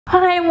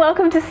Hi and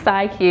welcome to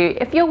ScIQ.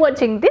 If you're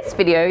watching this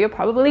video, you're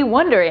probably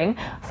wondering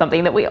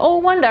something that we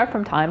all wonder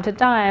from time to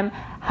time.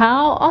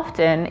 How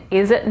often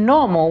is it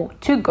normal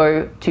to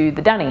go to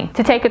the dunny?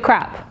 To take a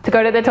crap? To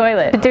go to the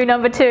toilet? To do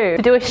number two?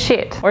 To do a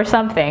shit or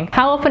something?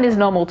 How often is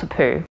normal to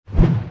poo?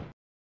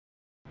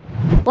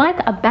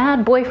 Like a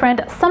bad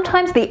boyfriend,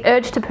 sometimes the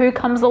urge to poo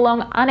comes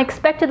along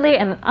unexpectedly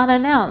and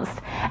unannounced,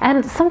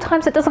 and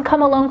sometimes it doesn't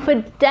come along for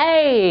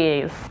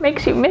days.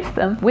 Makes you miss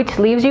them. Which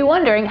leaves you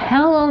wondering,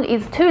 how long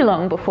is too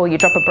long before you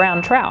drop a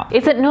brown trout?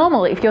 Is it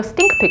normal if your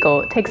stink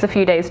pickle takes a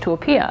few days to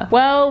appear?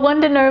 Well,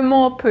 want to know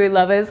more, poo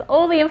lovers?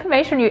 All the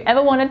information you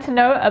ever wanted to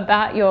know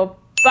about your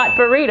butt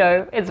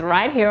burrito is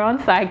right here on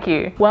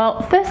ScIQ.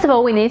 Well, first of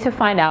all, we need to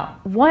find out,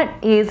 what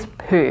is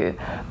poo?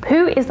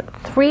 Poo is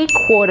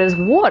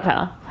 3/4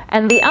 water,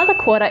 and the other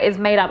quarter is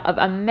made up of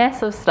a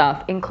mess of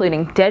stuff,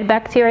 including dead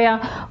bacteria,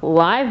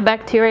 live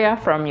bacteria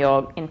from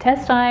your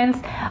intestines,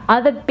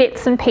 other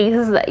bits and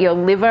pieces that your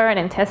liver and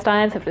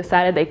intestines have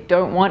decided they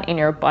don't want in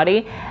your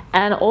body,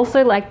 and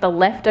also like the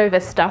leftover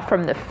stuff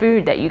from the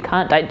food that you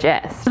can't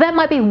digest. So that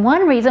might be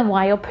one reason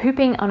why you're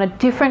pooping on a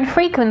different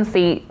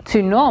frequency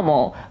to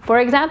normal.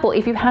 For example,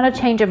 if you've had a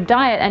change of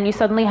diet and you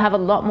suddenly have a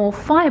lot more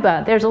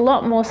fiber, there's a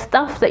lot more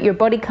stuff that your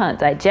body can't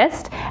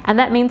digest, and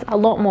that means a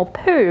lot more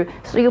poo,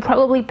 so you'll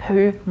probably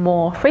poo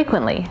more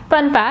frequently.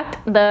 Fun fact,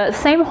 the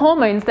same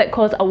hormones that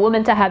cause a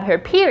woman to have her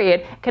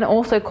period can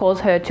also cause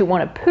her to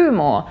want to poo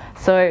more.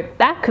 So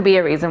that could be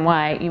a reason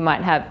why you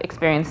might have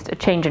experienced a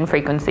change in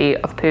frequency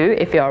of poo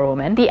if you're a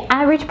woman. The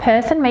average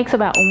person makes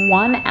about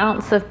 1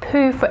 ounce of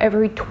poo for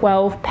every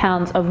 12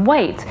 pounds of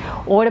weight.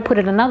 Or to put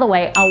it another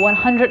way, a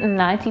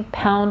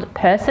 190-pound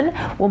person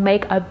will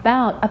make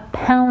about a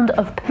pound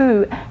of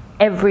poo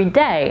every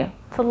day.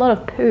 It's a lot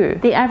of poo.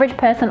 The average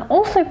person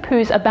also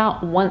poos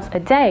about once a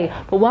day,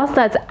 but whilst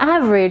that's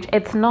average,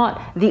 it's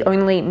not the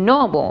only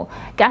normal.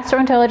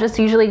 Gastroenterologists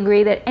usually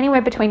agree that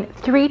anywhere between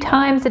 3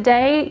 times a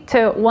day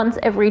to once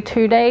every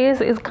 2 days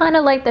is kind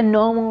of like the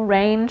normal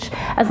range,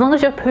 as long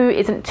as your poo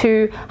isn't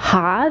too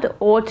hard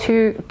or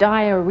too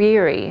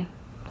diarrhea-y.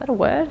 Is that a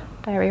word?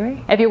 Diarrhea?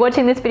 If you're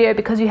watching this video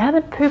because you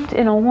haven't pooped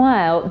in a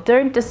while,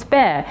 don't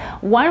despair.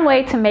 One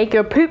way to make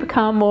your poop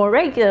come more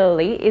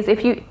regularly is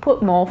if you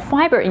put more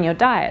fiber in your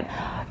diet.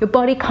 Your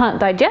body can't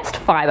digest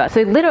fiber,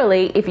 so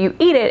literally if you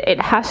eat it, it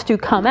has to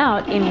come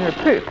out in your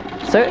poop.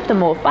 So the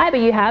more fiber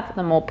you have,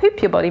 the more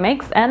poop your body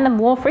makes, and the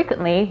more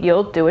frequently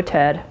you'll do a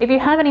turd. If you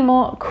have any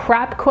more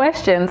crap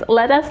questions,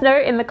 let us know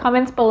in the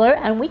comments below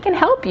and we can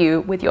help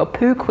you with your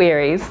poo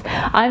queries.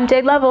 I'm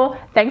Jade Lovell.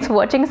 Thanks for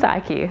watching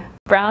ScIQ.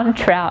 Brown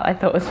trout I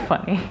thought was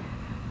funny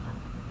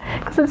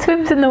because it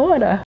swims in the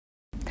water.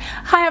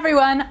 Hi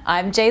everyone,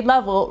 I'm Jade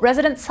Lovell,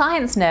 resident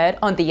science nerd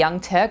on the Young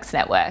Turks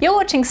Network. You're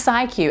watching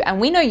ScIQ and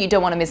we know you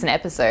don't want to miss an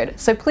episode,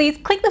 so please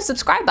click the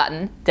subscribe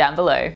button down below.